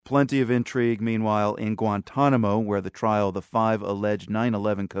Plenty of intrigue, meanwhile, in Guantanamo, where the trial of the 5 alleged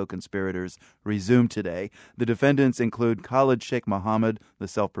 9/11 co-conspirators resumed today. The defendants include Khalid Sheikh Mohammed, the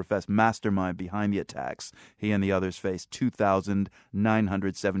self-professed mastermind behind the attacks. He and the others face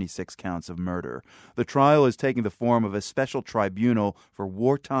 2,976 counts of murder. The trial is taking the form of a special tribunal for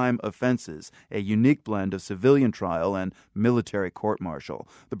wartime offenses, a unique blend of civilian trial and military court-martial.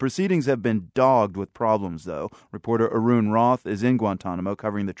 The proceedings have been dogged with problems, though. Reporter Arun Roth is in Guantanamo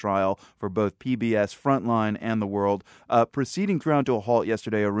covering the trial for both PBS Frontline and The World. Proceedings ground to a halt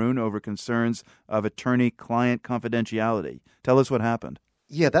yesterday, Arun, over concerns of attorney-client confidentiality. Tell us what happened.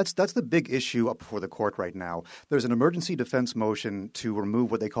 Yeah, that's the big issue up before the court right now. There's an emergency defense motion to remove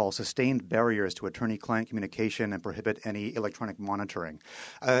what they call sustained barriers to attorney-client communication and prohibit any electronic monitoring.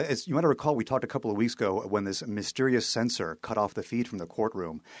 As you might recall, we talked a couple of weeks ago when this mysterious censor cut off the feed from the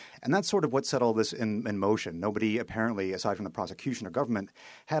courtroom. And that's sort of what set all this in motion. Nobody apparently, aside from the prosecution or government,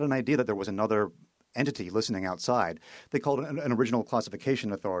 had an idea that there was another entity listening outside. They called it an original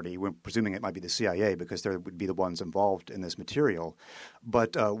classification authority. We're presuming it might be the CIA because they would be the ones involved in this material.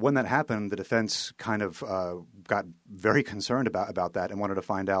 But when that happened, the defense kind of got very concerned about that and wanted to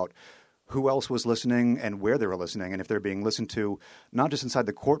find out who else was listening and where they were listening, and if they're being listened to not just inside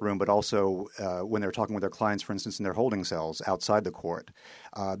the courtroom, but also when they're talking with their clients, for instance, in their holding cells outside the court.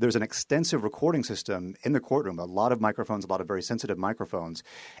 There's an extensive recording system in the courtroom, a lot of microphones, a lot of very sensitive microphones.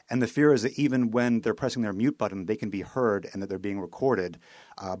 And the fear is that even when they're pressing their mute button, they can be heard and that they're being recorded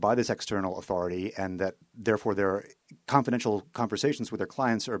by this external authority, and that therefore their confidential conversations with their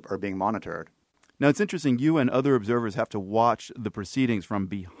clients are being monitored. Now, it's interesting, you and other observers have to watch the proceedings from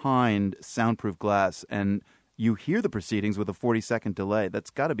behind soundproof glass, and you hear the proceedings with a 40-second delay.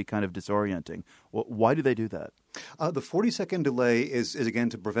 That's got to be kind of disorienting. Well, why do they do that? The 40-second delay is again,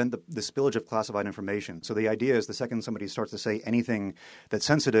 to prevent the spillage of classified information. So the idea is the second somebody starts to say anything that's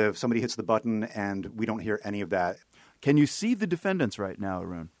sensitive, somebody hits the button, and we don't hear any of that. Can you see the defendants right now,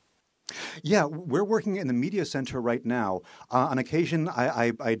 Arun? Yeah, we're working in the media center right now. On occasion,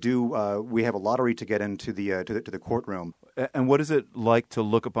 I do. We have a lottery to get into the courtroom. And what is it like to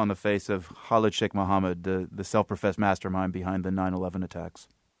look upon the face of Khalid Sheikh Mohammed, the self-professed mastermind behind the 9/11 attacks?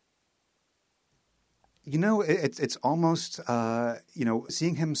 You know, it's almost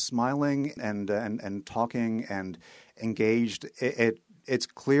seeing him smiling and talking and engaged. It's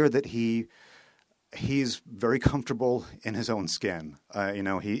clear that he's very comfortable in his own skin.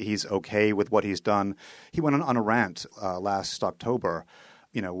 He's okay with what he's done. He went on a rant last October,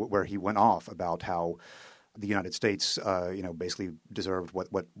 where he went off about how the United States, basically deserved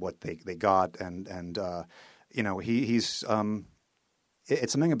what they got, and he's.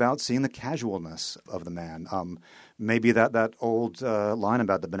 It's something about seeing the casualness of the man. Maybe that old line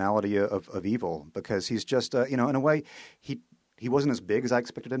about the banality of evil, because he's just, in a way, he wasn't as big as I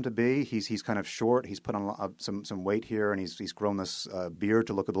expected him to be. He's kind of short. He's put on some weight here, and he's grown this beard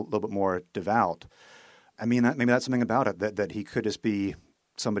to look a little bit more devout. I mean, maybe that's something about it, that he could just be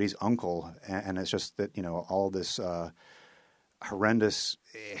somebody's uncle, and it's just that, all this horrendous,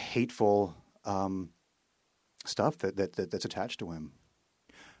 hateful stuff that's attached to him.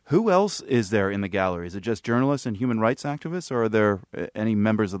 Who else is there in the gallery? Is it just journalists and human rights activists, or are there any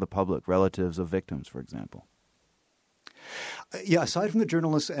members of the public, relatives of victims, for example? Yeah, aside from the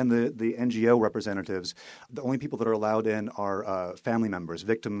journalists and the NGO representatives, the only people that are allowed in are family members,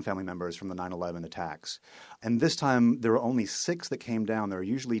 victim family members from the 9/11 attacks. And this time there were only 6 that came down. There are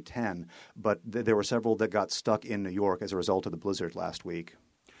usually 10, but there were several that got stuck in New York as a result of the blizzard last week.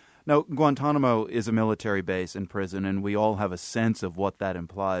 Now, Guantanamo is a military base and prison, and we all have a sense of what that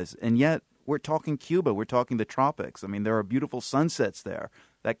implies. And yet, we're talking Cuba. We're talking the tropics. I mean, there are beautiful sunsets there.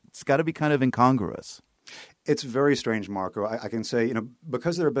 That's got to be kind of incongruous. It's very strange, Marco. I can say,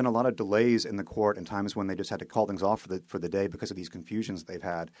 because there have been a lot of delays in the court and times when they just had to call things off for the day because of these confusions they've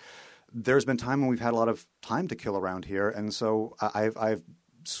had. There's been time when we've had a lot of time to kill around here, and so I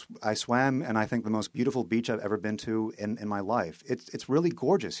swam in, I think, the most beautiful beach I've ever been to in my life. It's really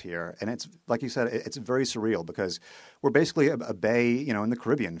gorgeous here, and it's, like you said, it's very surreal because we're basically a bay, in the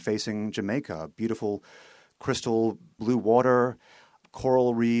Caribbean facing Jamaica. Beautiful crystal blue water,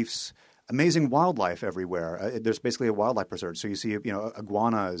 coral reefs. Amazing wildlife everywhere. There's basically a wildlife preserve, so you see,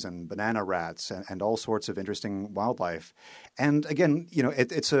 iguanas and banana rats and all sorts of interesting wildlife. And again,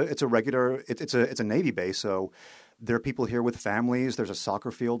 it's a Navy base, so there are people here with families. There's a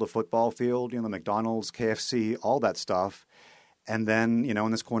soccer field, a football field, the McDonald's, KFC, all that stuff. And then,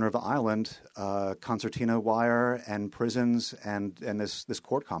 in this corner of the island, concertina wire and prisons and this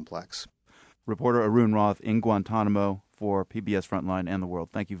court complex. Reporter Arun Roth in Guantanamo for PBS Frontline and The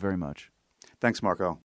World. Thank you very much. Thanks, Marco.